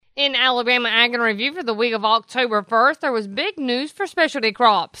In Alabama Ag and Review for the week of October 1st, there was big news for specialty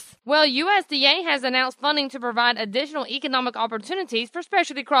crops. Well, USDA has announced funding to provide additional economic opportunities for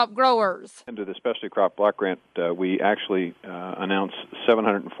specialty crop growers. Under the Specialty Crop Block Grant, we actually announced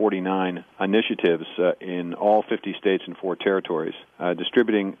 749 initiatives in all 50 states and 4 territories,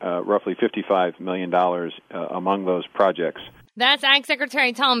 distributing roughly $55 million among those projects. That's Ag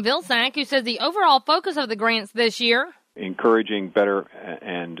Secretary Tom Vilsack, who says the overall focus of the grants this year: encouraging better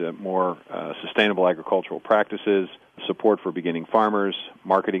and more sustainable agricultural practices, support for beginning farmers,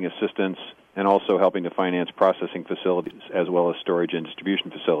 marketing assistance, and also helping to finance processing facilities as well as storage and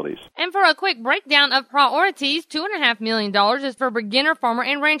distribution facilities. And for a quick breakdown of priorities, $2.5 million is for beginner farmer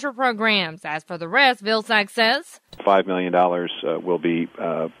and rancher programs. As for the rest, Vilsack says $5 million will be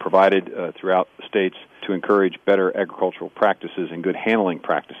provided throughout the states to encourage better agricultural practices and good handling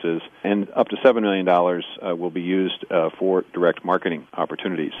practices, and up to $7 million will be used for direct marketing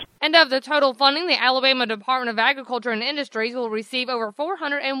opportunities. And of the total funding, the Alabama Department of Agriculture and Industries will receive over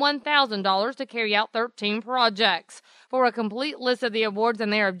 $401,000 to carry out 13 projects. For a complete list of the awards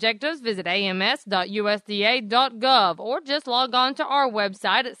and their objectives, visit ams.usda.gov or just log on to our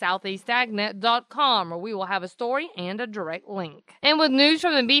website at southeastagnet.com, where we will have a story and a direct link. And with news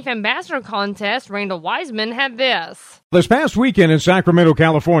from the Beef Ambassador Contest, Randall Wiseman had this. This past weekend in Sacramento,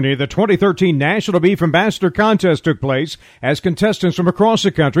 California, the 2013 National Beef Ambassador Contest took place as contestants from across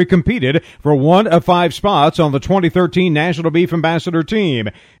the country competed for one of 5 spots on the 2013 National Beef Ambassador team.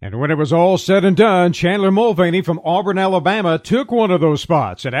 And when it was all said and done, Chandler Mulvaney from Auburn, Alabama, took one of those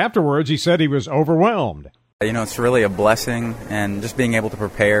spots. And afterwards, he said he was overwhelmed. You know, it's really a blessing, and just being able to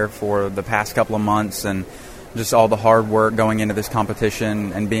prepare for the past couple of months and just all the hard work going into this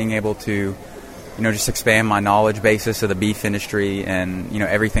competition and being able to just expand my knowledge basis of the beef industry and,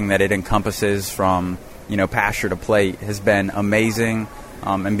 everything that it encompasses from, pasture to plate has been amazing.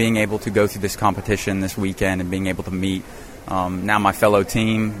 And being able to go through this competition this weekend and being able to meet now my fellow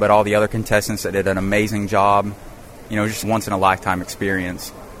team, but all the other contestants that did an amazing job, just once in a lifetime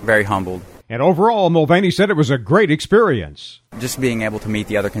experience. Very humbled. And overall, Mulvaney said it was a great experience. Just being able to meet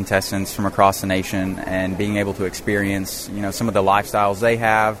the other contestants from across the nation and being able to experience, some of the lifestyles they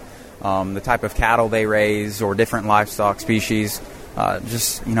have, the type of cattle they raise or different livestock species,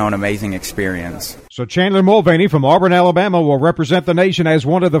 just an amazing experience. So Chandler Mulvaney from Auburn, Alabama will represent the nation as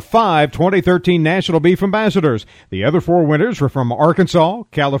one of the 5 2013 National Beef Ambassadors. The other 4 winners were from Arkansas,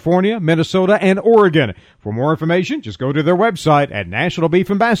 California, Minnesota, and Oregon. For more information, just go to their website at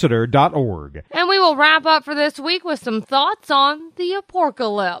nationalbeefambassador.org. And we will wrap up for this week with some thoughts on the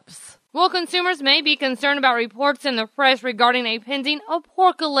apocalypse. Well, consumers may be concerned about reports in the press regarding a pending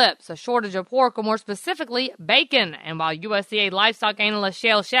apocalypse, a shortage of pork, or more specifically, bacon. And while USDA livestock analyst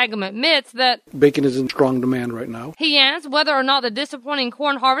Shale Shagum admits that bacon is in strong demand right now, he adds whether or not the disappointing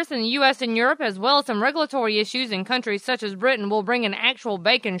corn harvest in the U.S. and Europe, as well as some regulatory issues in countries such as Britain, will bring an actual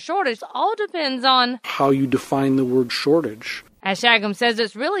bacon shortage all depends on how you define the word shortage. As Shagum says,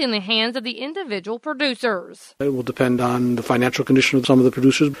 it's really in the hands of the individual producers. It will depend on the financial condition of some of the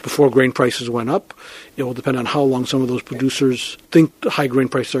producers before grain prices went up. It will depend on how long some of those producers think high grain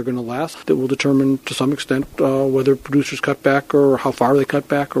prices are going to last. That will determine to some extent whether producers cut back or how far they cut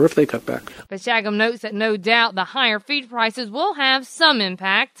back or if they cut back. But Shagum notes that no doubt the higher feed prices will have some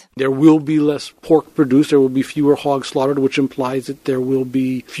impact. There will be less pork produced. There will be fewer hogs slaughtered, which implies that there will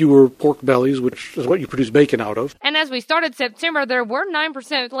be fewer pork bellies, which is what you produce bacon out of. And as we started September, there were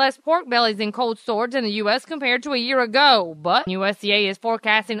 9% less pork bellies in cold storage in the U.S. compared to a year ago. But USDA is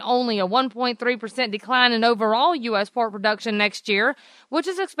forecasting only a 1.3% decline in overall U.S. pork production next year, which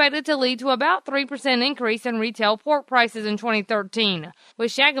is expected to lead to about 3% increase in retail pork prices in 2013,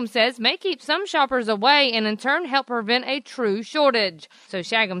 which Shagum says may keep some shoppers away and in turn help prevent a true shortage. So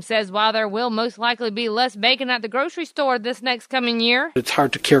Shagum says while there will most likely be less bacon at the grocery store this next coming year, it's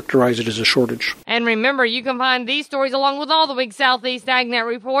hard to characterize it as a shortage. And remember, you can find these stories along with all the week's Southeast AgNet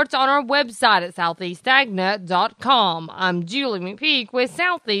reports on our website at southeastagnet.com. I'm Julie McPeak with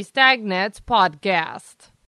Southeast AgNet's podcast.